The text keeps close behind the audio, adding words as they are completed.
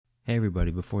Hey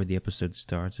everybody, before the episode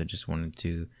starts, I just wanted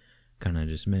to kind of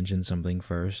just mention something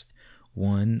first.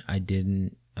 One, I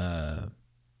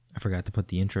forgot to put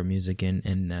the intro music in,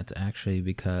 and that's actually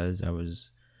because I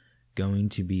was going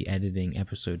to be editing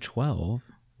episode 12,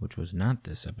 which was not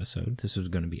this episode. This was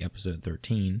going to be episode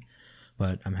 13,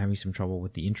 but I'm having some trouble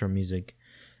with the intro music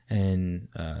and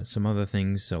some other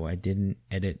things, so I didn't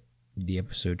edit the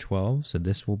episode 12, so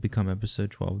this will become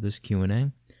episode 12, this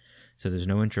Q&A. So there's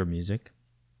no intro music.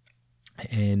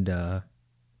 And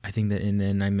I think that, and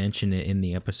then I mentioned it in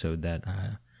the episode that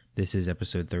this is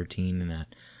episode 13, and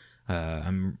that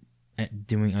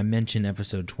I mentioned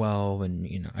episode 12,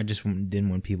 and I just didn't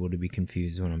want people to be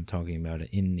confused when I'm talking about it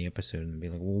in the episode and be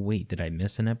like, well, wait, did I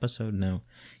miss an episode? No,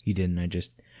 you didn't.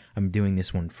 I'm doing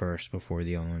this one first before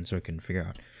the other one, so I can figure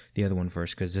out the other one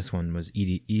first, because this one was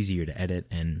easier to edit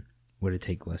and would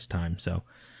take less time. So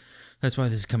that's why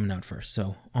this is coming out first.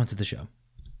 So on to the show.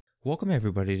 Welcome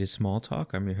everybody to Small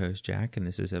Talk. I'm your host Jack, and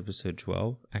this is episode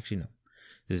 12. Actually, no,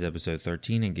 this is episode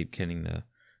 13. I keep getting the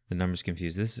numbers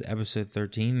confused. This is episode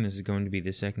 13, and this is going to be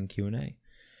the second Q&A.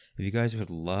 If you guys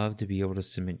would love to be able to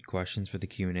submit questions for the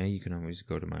Q&A, you can always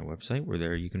go to my website, where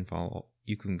there you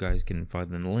guys can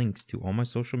find the links to all my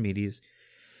social medias,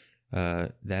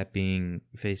 that being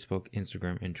Facebook,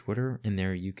 Instagram, and Twitter. And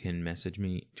there you can message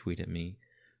me, tweet at me,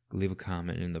 leave a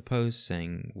comment in the post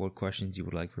saying what questions you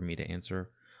would like for me to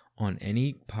answer on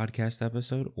any podcast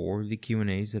episode or the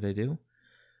Q&As that I do.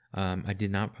 I did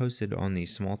not post it on the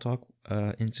Small Talk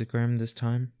Instagram this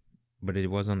time, but it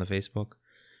was on the Facebook.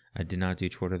 I did not do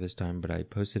Twitter this time, but I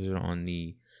posted it on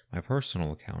my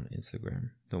personal account,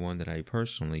 Instagram, the one that I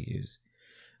personally use,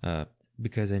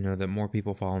 because I know that more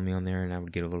people follow me on there and I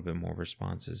would get a little bit more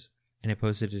responses. And I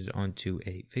posted it onto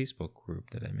a Facebook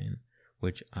group that I'm in,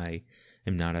 which I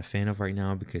am not a fan of right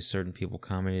now, because certain people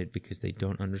commented because they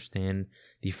don't understand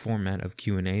the format of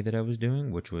Q&A that I was doing,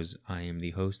 which was I am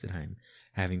the host and I'm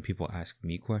having people ask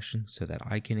me questions so that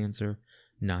I can answer,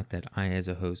 not that I as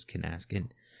a host can ask a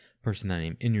person that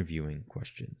I'm interviewing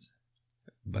questions.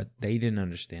 But they didn't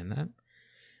understand that,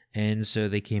 and so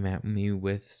they came at me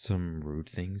with some rude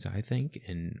things, I think,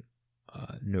 and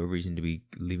no reason to be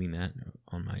leaving that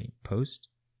on my post.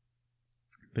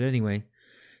 But anyway,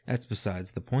 that's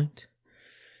besides the point.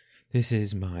 This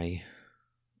is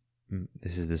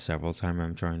the several time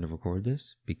I'm trying to record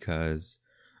this because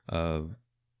of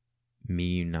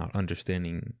me not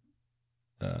understanding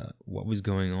what was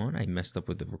going on. I messed up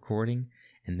with the recording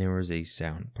and there was a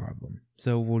sound problem.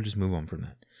 So we'll just move on from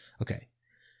that. Okay.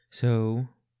 So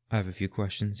I have a few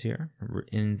questions here.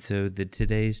 And so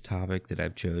today's topic that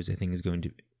I've chose, I think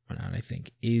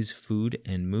is food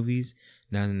and movies.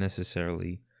 Not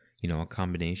necessarily, a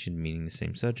combination meaning the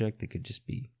same subject. It could just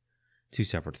be two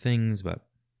separate things, but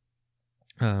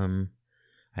I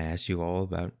asked you all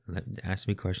ask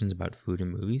me questions about food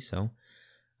and movies, so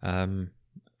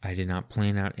I did not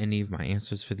plan out any of my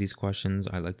answers for these questions.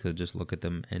 I like to just look at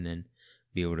them and then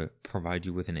be able to provide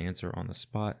you with an answer on the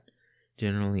spot,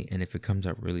 generally, and if it comes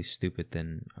out really stupid,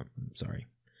 then I'm sorry.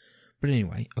 But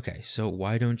anyway, okay, so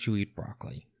why don't you eat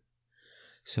broccoli?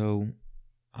 So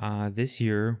this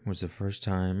year was the first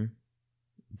time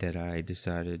that I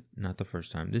decided, not the first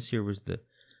time, this year was the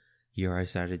year I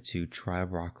decided to try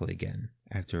broccoli again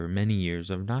after many years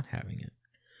of not having it.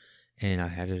 And I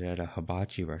had it at a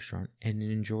hibachi restaurant and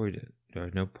enjoyed it. There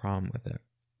was no problem with it.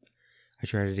 I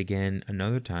tried it again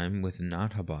another time with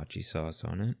not hibachi sauce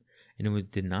on it, and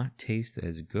it did not taste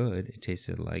as good. It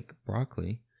tasted like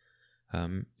broccoli.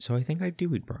 So I think I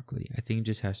do eat broccoli. I think it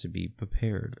just has to be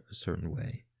prepared a certain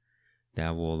way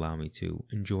that will allow me to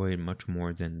enjoy it much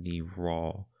more than the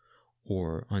raw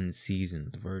or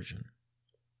unseasoned version.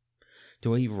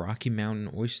 Do I eat Rocky Mountain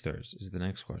oysters is the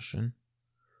next question.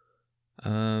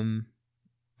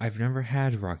 I've never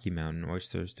had Rocky Mountain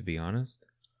oysters, to be honest.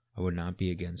 I would not be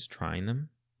against trying them.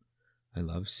 I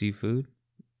love seafood.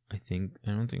 I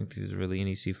don't think there's really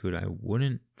any seafood I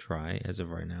wouldn't try as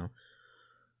of right now.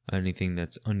 Anything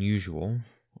that's unusual.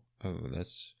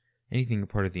 That's anything a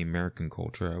part of the American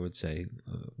culture, I would say.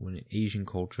 When Asian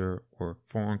culture or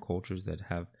foreign cultures that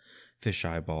have fish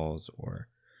eyeballs or,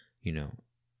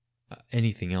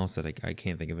 anything else that I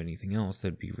can't think of anything else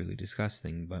that'd be really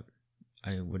disgusting, but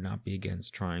I would not be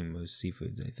against trying most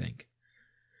seafoods, I think.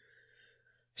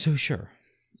 So sure,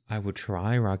 I would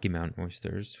try Rocky Mountain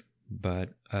oysters, but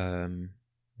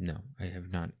no, I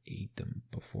have not ate them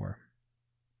before.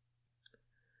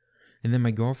 And then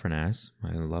my girlfriend asks,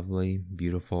 my lovely,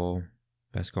 beautiful,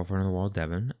 best girlfriend in the world,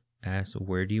 Devin, asks,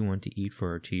 where do you want to eat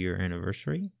for our 2-year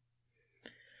anniversary?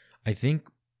 I think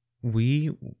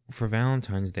for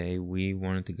Valentine's Day, we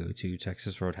wanted to go to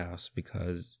Texas Roadhouse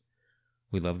because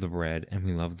we love the bread, and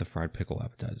we love the fried pickle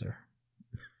appetizer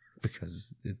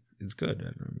because it's good.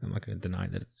 I'm not going to deny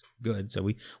that it's good. So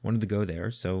we wanted to go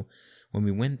there. So when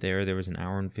we went there, there was an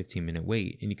hour and 15-minute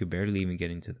wait, and you could barely even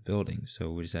get into the building.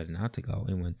 So we decided not to go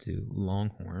and went to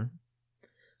Longhorn.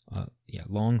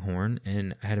 Longhorn,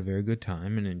 and I had a very good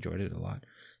time and enjoyed it a lot.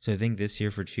 So I think this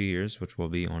year for 2 years, which will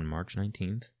be on March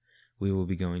 19th, we will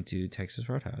be going to Texas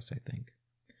Roadhouse, I think.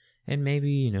 And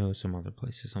maybe, some other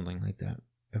places, something like that.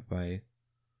 If I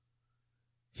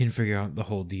can figure out the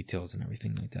whole details and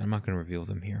everything like that. I'm not going to reveal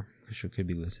them here, because you could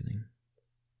be listening.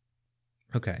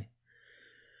 Okay.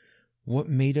 What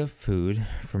made-up food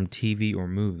from TV or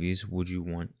movies would you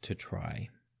want to try?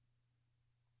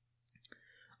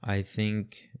 I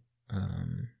think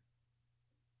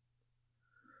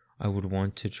I would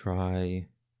want to try...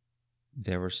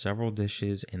 There were several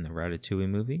dishes in the Ratatouille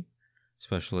movie,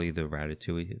 especially the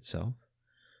Ratatouille itself.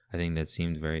 I think that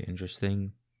seemed very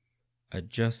interesting.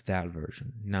 Just that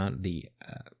version, not the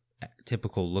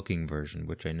typical looking version,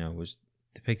 which I know was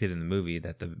depicted in the movie,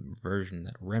 that the version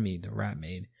that Remy the rat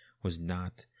made was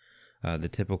not the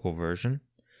typical version.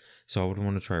 So I would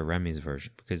want to try Remy's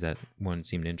version because that one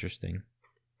seemed interesting.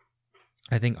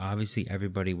 I think obviously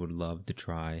everybody would love to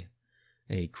try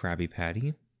a Krabby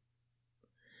Patty.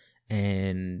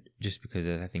 And just because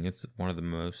I think it's one of the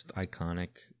most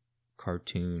iconic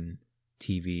cartoon,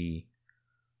 TV,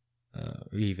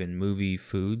 or even movie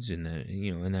foods in that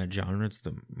in that genre, it's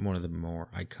one of the more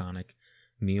iconic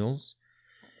meals.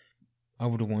 I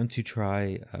would want to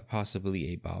try possibly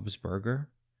a Bob's Burger.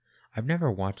 I've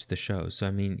never watched the show, so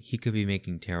I mean, he could be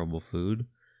making terrible food.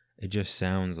 It just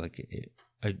sounds like it.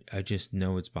 I just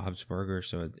know it's Bob's Burger,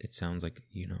 so it sounds like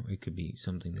it could be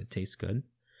something that tastes good.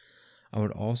 I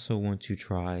would also want to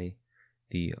try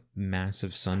the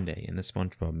massive sundae in the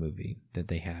SpongeBob movie that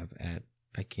they have at,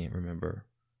 I can't remember,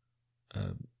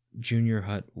 Junior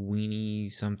Hut Weenie,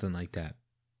 something like that.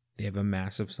 They have a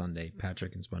massive sundae,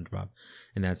 Patrick and SpongeBob,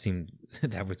 and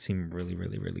that would seem really,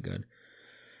 really, really good.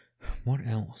 What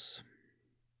else?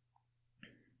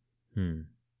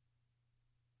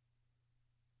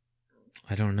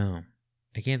 I don't know.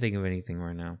 I can't think of anything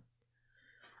right now.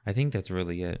 I think that's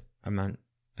really it. I'm not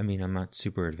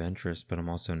super adventurous, but I'm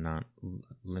also not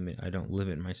I don't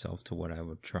limit myself to what I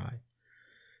would try.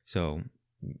 So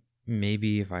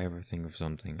maybe if I ever think of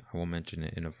something, I will mention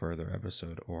it in a further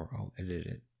episode, or I'll edit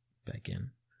it back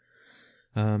in.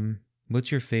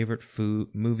 What's your favorite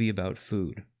movie about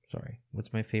food? Sorry.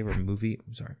 What's my favorite movie?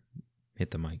 I'm sorry.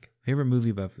 Hit the mic. Favorite movie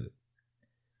about food?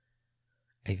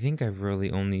 I think I've really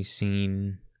only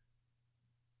seen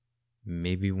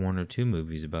maybe 1 or 2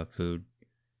 movies about food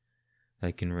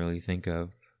I can really think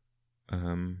of.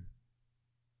 That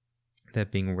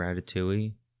being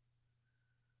Ratatouille.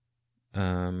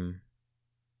 And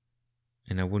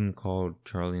I wouldn't call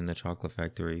Charlie and the Chocolate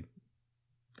Factory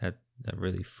that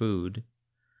really food.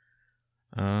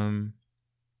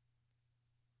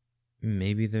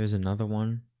 Maybe there's another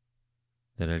one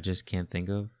that I just can't think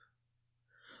of.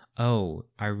 Oh,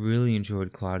 I really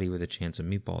enjoyed Cloudy with a Chance of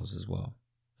Meatballs as well.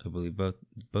 I believe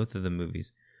both of the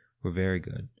movies were very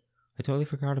good. I totally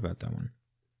forgot about that one.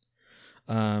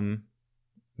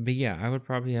 But yeah, I would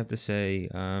probably have to say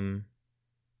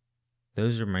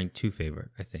those are my 2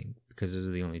 favorite, I think, because those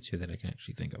are the only 2 that I can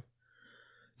actually think of.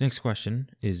 Next question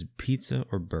is pizza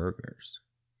or burgers?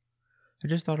 I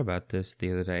just thought about this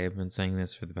the other day. I've been saying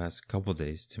this for the past couple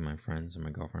days to my friends and my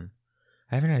girlfriend.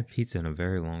 I haven't had pizza in a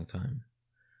very long time.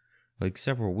 Like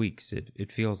several weeks,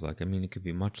 it feels like. I mean, it could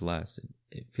be much less.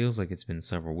 It feels like it's been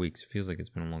several weeks. It feels like it's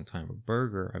been a long time. A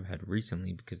burger I've had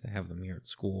recently because they have them here at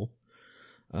school.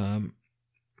 The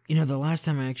last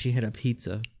time I actually had a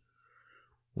pizza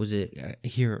was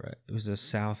here. It was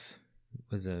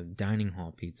a dining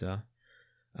hall pizza.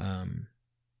 And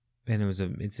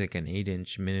it's like an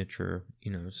 8-inch miniature,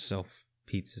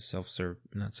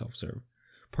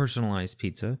 personalized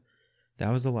pizza.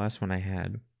 That was the last one I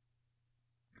had.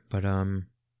 But,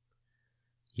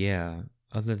 yeah,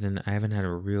 other than, I haven't had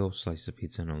a real slice of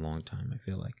pizza in a long time, I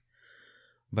feel like.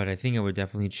 But I think I would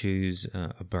definitely choose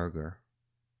a burger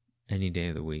any day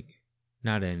of the week.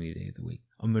 Not any day of the week.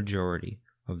 A majority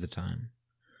of the time.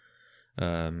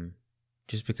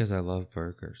 Just because I love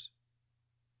burgers.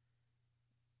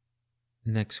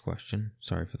 Next question.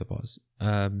 Sorry for the pause.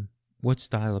 What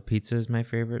style of pizza is my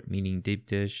favorite? Meaning deep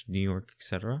dish, New York,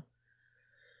 etc.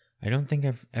 I don't think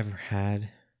I've ever had...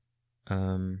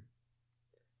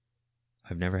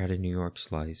 I've never had a New York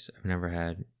slice. I've never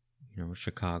had,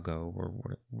 Chicago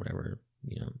or whatever,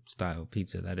 style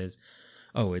pizza that is.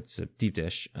 Oh, it's a deep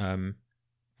dish.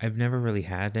 I've never really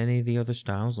had any of the other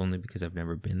styles, only because I've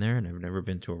never been there and I've never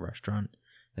been to a restaurant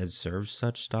that serves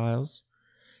such styles.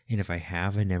 And if I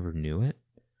have, I never knew it.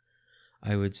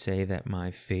 I would say that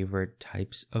my favorite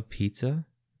types of pizza,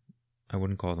 I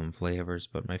wouldn't call them flavors,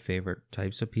 but my favorite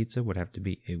types of pizza would have to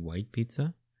be a white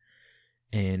pizza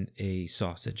and a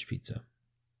sausage pizza.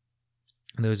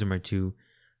 And those are my two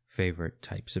favorite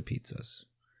types of pizzas.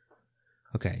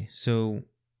 Okay, so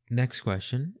next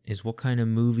question is what kind of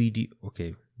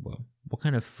what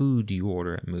kind of food do you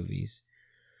order at movies?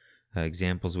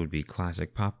 Examples would be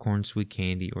classic popcorn, sweet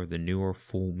candy, or the newer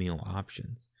full meal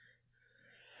options.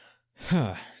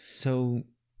 So,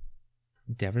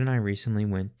 Devin and I recently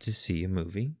went to see a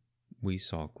movie. We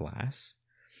saw Glass,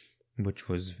 which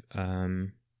was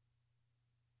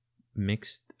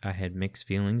mixed. I had mixed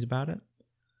feelings about it.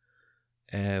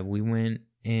 We went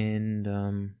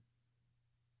and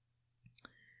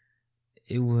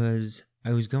I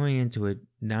was going into it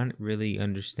not really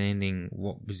understanding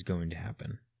what was going to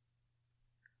happen.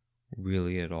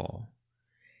 Really at all.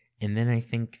 And then I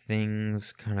think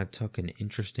things kind of took an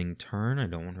interesting turn. I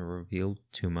don't want to reveal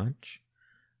too much.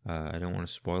 I don't want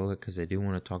to spoil it because I do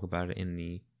want to talk about it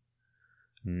in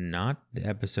not the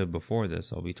episode before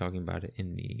this. I'll be talking about it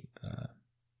in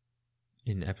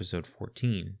episode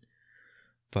 14.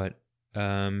 But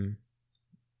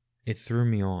it threw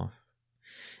me off.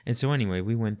 And so anyway,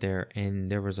 we went there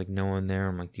and there was like no one there.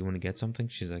 I'm like, do you want to get something?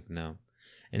 She's like, no.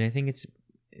 And I think it's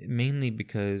mainly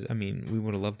because, I mean, we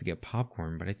would have loved to get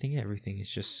popcorn, but I think everything is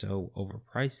just so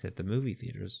overpriced at the movie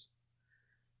theaters.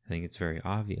 I think it's very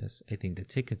obvious. I think the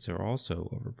tickets are also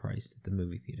overpriced at the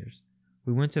movie theaters.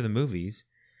 We went to the movies,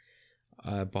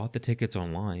 bought the tickets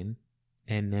online,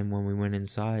 and then when we went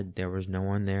inside, there was no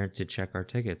one there to check our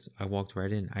tickets. I walked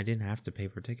right in. I didn't have to pay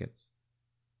for tickets.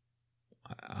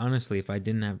 Honestly, if I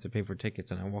didn't have to pay for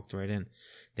tickets and I walked right in,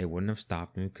 they wouldn't have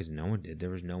stopped me because no one did.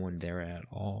 There was no one there at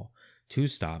all to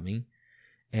stop me.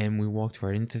 And we walked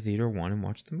right into theater 1 and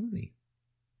watched the movie.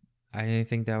 I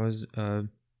think that was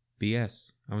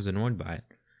BS. I was annoyed by it,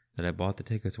 that I bought the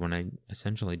tickets when I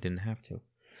essentially didn't have to.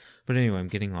 But anyway, I'm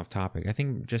getting off topic. I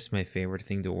think just my favorite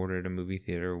thing to order at a movie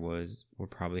theater would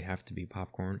probably have to be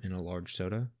popcorn and a large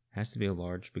soda. It has to be a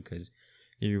large because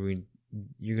you're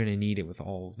going to need it with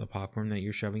all the popcorn that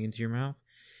you're shoving into your mouth.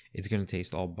 It's going to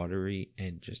taste all buttery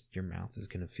and just your mouth is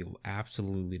going to feel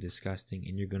absolutely disgusting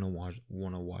and you're going to want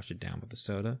to wash it down with the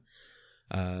soda.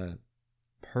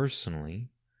 Personally,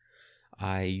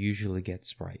 I usually get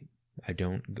Sprite. I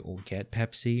don't go get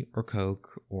Pepsi or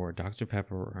Coke or Dr.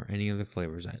 Pepper or any other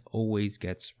flavors. I always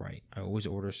get Sprite. I always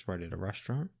order Sprite at a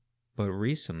restaurant. But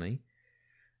recently,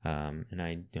 and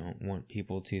I don't want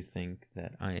people to think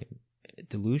that I'm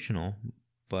delusional,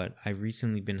 but I've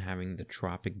recently been having the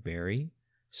Tropic Berry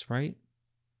Sprite,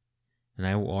 and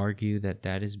I will argue that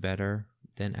that is better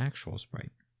than actual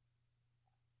Sprite.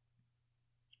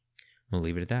 We'll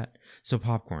leave it at that. So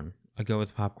popcorn. I go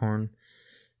with popcorn.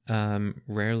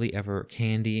 Rarely ever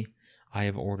candy. I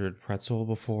have ordered pretzel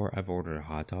before. I've ordered a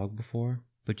hot dog before,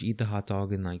 but you eat the hot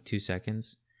dog in like 2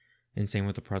 seconds. And same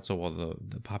with the pretzel, while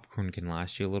the popcorn can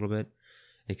last you a little bit.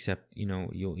 Except,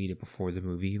 you'll eat it before the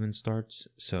movie even starts.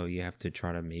 So you have to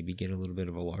try to maybe get a little bit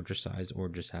of a larger size or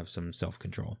just have some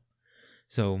self-control.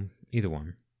 So either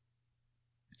one.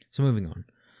 So moving on.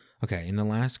 Okay, and the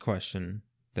last question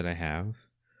that I have,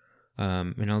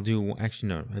 and I'll do, actually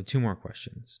no, I have 2 more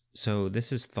questions. So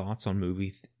this is thoughts on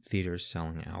movie theaters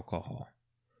selling alcohol.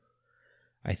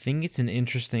 I think it's an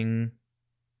interesting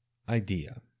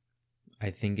idea.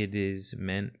 I think it is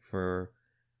meant for,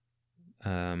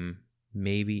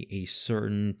 maybe a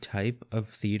certain type of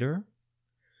theater,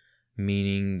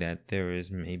 meaning that there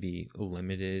is maybe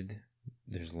limited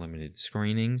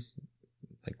screenings,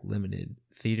 like limited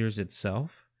theaters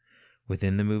itself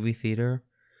within the movie theater,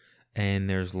 and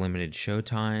there's limited show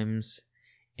times,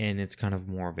 and it's kind of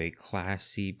more of a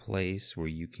classy place where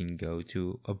you can go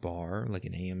to a bar, like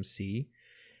an AMC.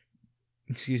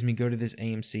 Go to this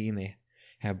AMC and they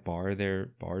have bars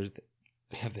that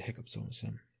have the hiccups on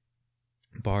some.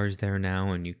 Bars there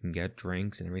now and you can get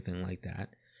drinks and everything like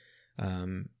that.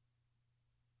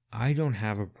 I don't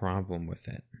have a problem with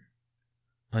it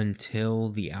until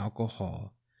the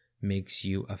alcohol makes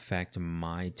you affect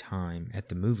my time at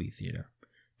the movie theater.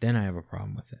 Then I have a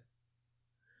problem with it.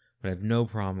 But I have no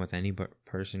problem with any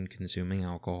person consuming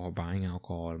alcohol or buying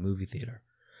alcohol at a movie theater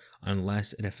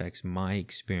unless it affects my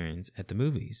experience at the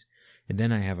movies. And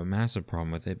then I have a massive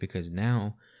problem with it because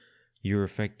now you're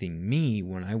affecting me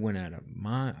when I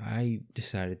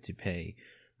decided to pay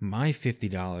my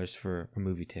 $50 for a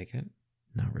movie ticket.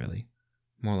 Not really.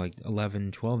 More like $11,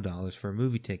 $12 for a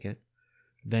movie ticket.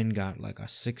 Then got like an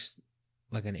 $8,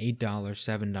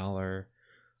 $7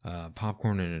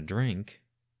 popcorn and a drink.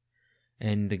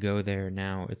 And to go there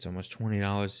now, it's almost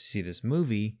 $20 to see this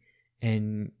movie,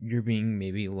 and you're being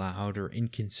maybe loud or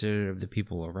inconsiderate of the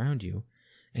people around you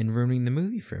and ruining the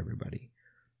movie for everybody.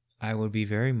 I would be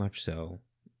very much so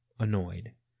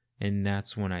annoyed. And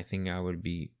that's when I think I would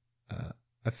be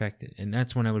affected. And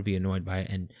that's when I would be annoyed by it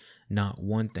and not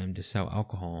want them to sell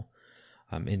alcohol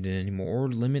in it anymore, or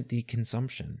limit the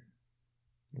consumption.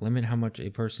 Limit how much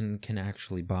a person can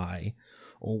actually buy,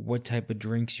 or what type of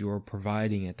drinks you are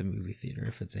providing at the movie theater.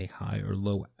 If it's a high or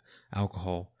low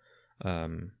alcohol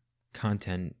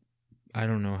content, I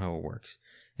don't know how it works.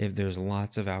 If there's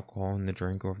lots of alcohol in the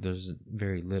drink, or if there's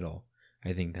very little,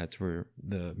 I think that's where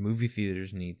the movie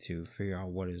theaters need to figure out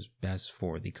what is best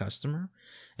for the customer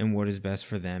and what is best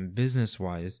for them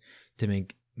business-wise to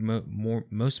make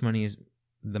the most money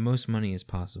as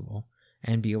possible,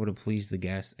 and be able to please the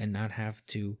guest and not have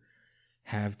to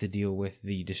deal with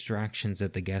the distractions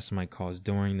that the guests might cause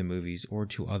during the movies, or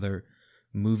to other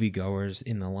moviegoers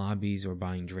in the lobbies, or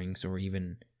buying drinks, or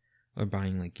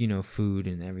buying, like, food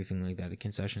and everything like that at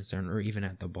concession stand, or even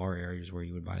at the bar areas where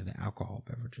you would buy the alcohol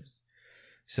beverages.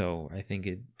 So I think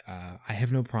I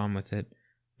have no problem with it.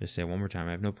 Just say it one more time,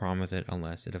 I have no problem with it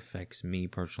unless it affects me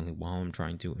personally while I'm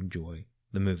trying to enjoy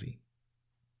the movie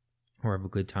or have a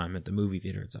good time at the movie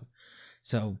theater itself.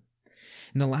 So,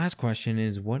 and the last question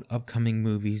is, what upcoming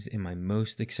movies am I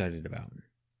most excited about?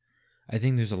 I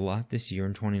think there's a lot this year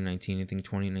in 2019. I think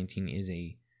 2019 is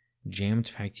a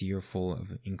jammed-packed year full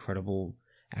of incredible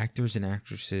actors and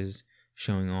actresses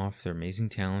showing off their amazing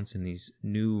talents in these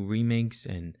new remakes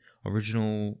and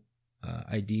original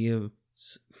ideas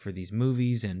for these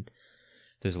movies. And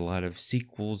there's a lot of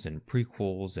sequels and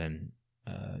prequels and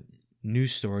new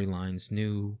storylines,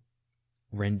 new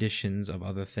renditions of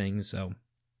other things. So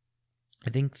I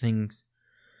think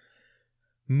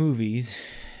movies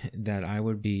that I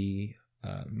would be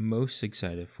most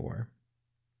excited for,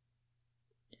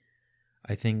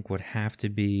 I think would have to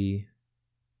be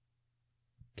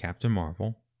Captain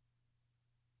Marvel.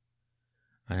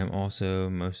 I am also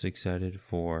most excited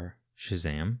for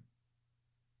Shazam.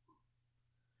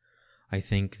 I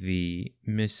think The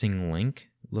Missing Link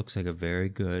looks like a very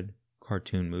good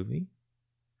cartoon movie.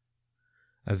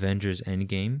 Avengers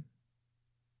Endgame.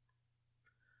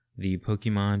 The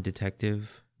Pokemon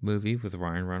Detective movie with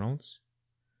Ryan Reynolds.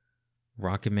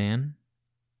 Rocketman.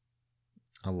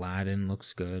 Aladdin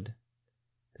looks good.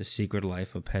 The Secret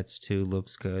Life of Pets 2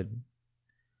 looks good.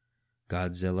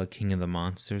 Godzilla King of the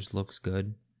Monsters looks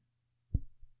good.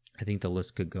 I think the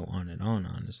list could go on and on,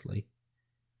 honestly.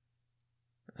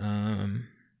 I'm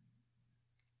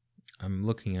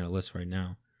looking at a list right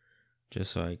now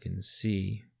just so I can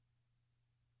see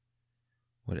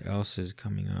what else is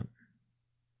coming up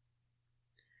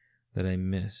that I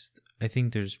missed. I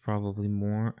think there's probably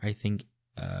more. I think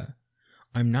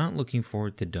I'm not looking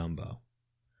forward to Dumbo.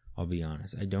 I'll be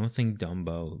honest. I don't think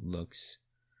Dumbo looks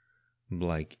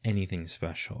like anything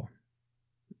special.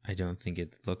 I don't think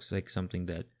it looks like something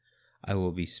that I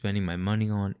will be spending my money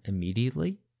on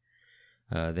immediately.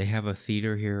 They have a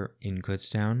theater here in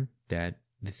Kutztown that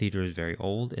the theater is very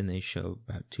old, and they show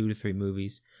about 2 to 3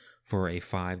 movies for a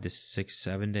 5 to 6,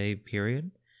 7 day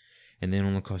period, and they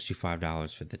only cost you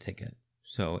 $5 for the ticket.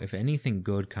 So if anything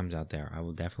good comes out there, I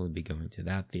will definitely be going to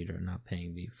that theater and not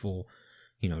paying the full,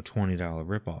 $20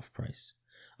 ripoff price.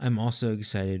 I'm also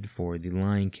excited for The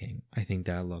Lion King. I think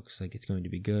that looks like it's going to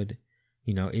be good.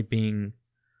 It being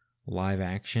live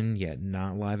action, yet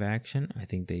not live action. I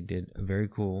think they did a very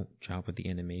cool job with the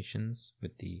animations,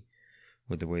 with the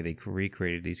way they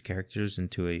recreated these characters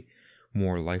into a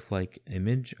more lifelike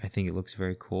image. I think it looks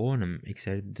very cool, and I'm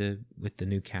excited with the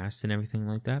new cast and everything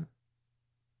like that.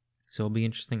 So it'll be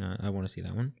interesting. I want to see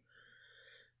that one.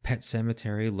 Pet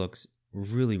Sematary looks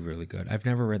really, really good. I've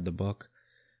never read the book,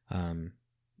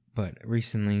 but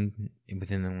recently,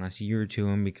 within the last year or two,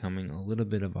 I'm becoming a little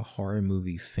bit of a horror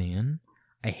movie fan.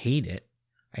 I hate it.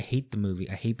 I hate the movie.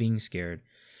 I hate being scared.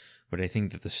 But I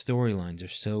think that the storylines are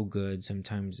so good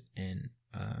sometimes, and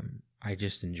I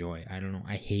just enjoy it. I don't know.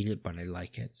 I hate it, but I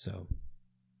like it. So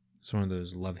it's one of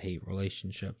those love-hate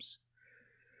relationships.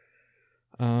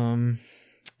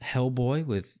 Hellboy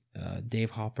with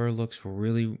Dave Hopper looks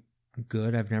really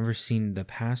good. I've never seen the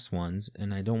past ones,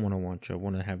 and I don't want to watch. I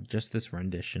want to have just this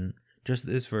rendition, just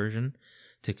this version,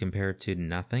 to compare it to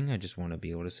nothing. I just want to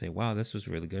be able to say, wow, this was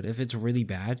really good. If it's really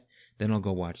bad, then I'll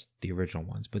go watch the original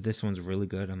ones. But this one's really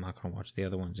good. I'm not going to watch the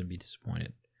other ones and be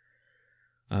disappointed.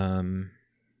 I'm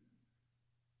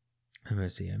going to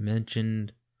see. I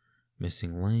mentioned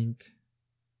Missing Link.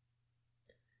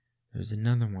 There's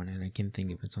another one, and I can't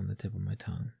think if it's on the tip of my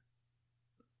tongue.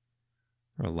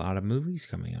 There are a lot of movies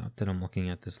coming out that I'm looking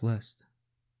at this list.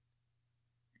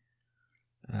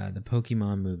 The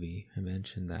Pokemon movie, I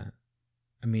mentioned that.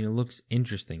 I mean, it looks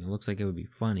interesting. It looks like it would be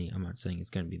funny. I'm not saying it's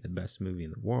going to be the best movie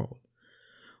in the world,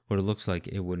 but it looks like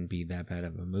it wouldn't be that bad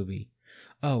of a movie.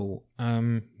 Oh,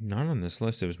 not on this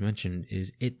list. It was mentioned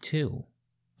is It 2.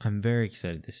 I'm very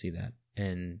excited to see that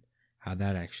and how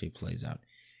that actually plays out.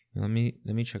 Let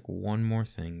me check one more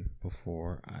thing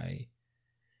before I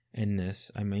end this.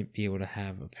 I might be able to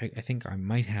have I think I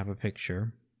might have a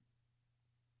picture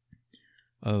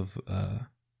of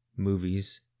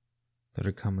movies that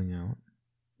are coming out.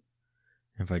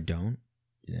 And if I don't,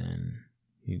 then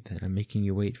I'm making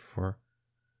you wait for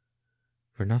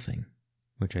nothing,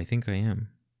 which I think I am.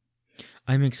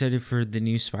 I'm excited for the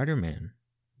new Spider-Man.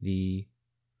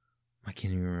 I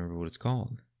can't even remember what it's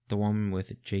called. The one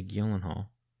with Jake Gyllenhaal,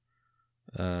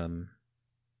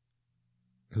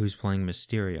 who's playing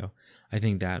Mysterio. I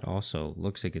think that also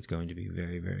looks like it's going to be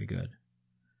very, very good.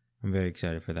 I'm very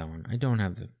excited for that one. I don't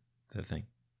have the thing.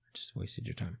 I just wasted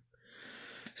your time.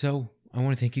 So, I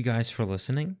want to thank you guys for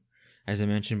listening. As I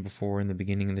mentioned before in the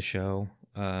beginning of the show,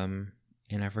 and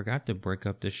I forgot to break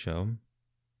up the show.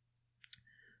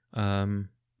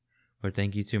 But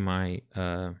thank you to my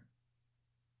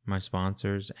my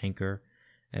sponsors, Anchor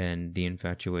and The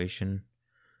Infatuation.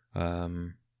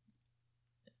 I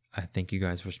thank you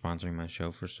guys for sponsoring my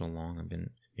show for so long. I've been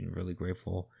really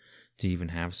grateful to even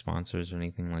have sponsors or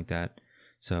anything like that.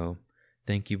 So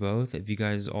thank you both. If you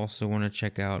guys also want to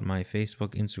check out my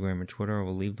Facebook, Instagram, and Twitter, I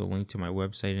will leave the link to my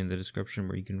website in the description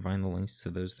where you can find the links to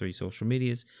those 3 social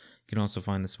medias. You can also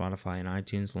find the Spotify and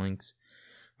iTunes links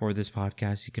for this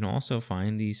podcast. You can also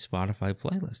find the Spotify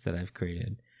playlist that I've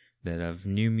created that of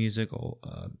new music,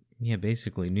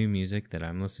 basically new music that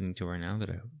I'm listening to right now that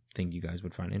I think you guys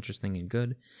would find interesting and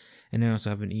good. And I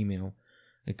also have an email,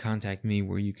 a contact me,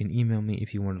 where you can email me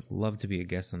if you would love to be a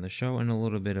guest on the show, and a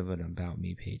little bit of an about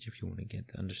me page if you want to get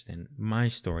to understand my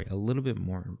story a little bit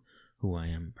more, who I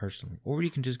am personally. Or you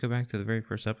can just go back to the very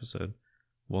first episode,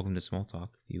 Welcome to Small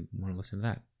Talk, if you want to listen to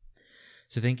that.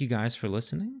 So thank you guys for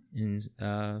listening, and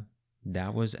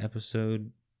that was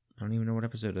episode, I don't even know what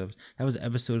episode it was. That was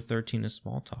episode 13 of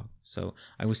Small Talk. So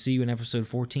I will see you in episode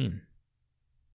 14.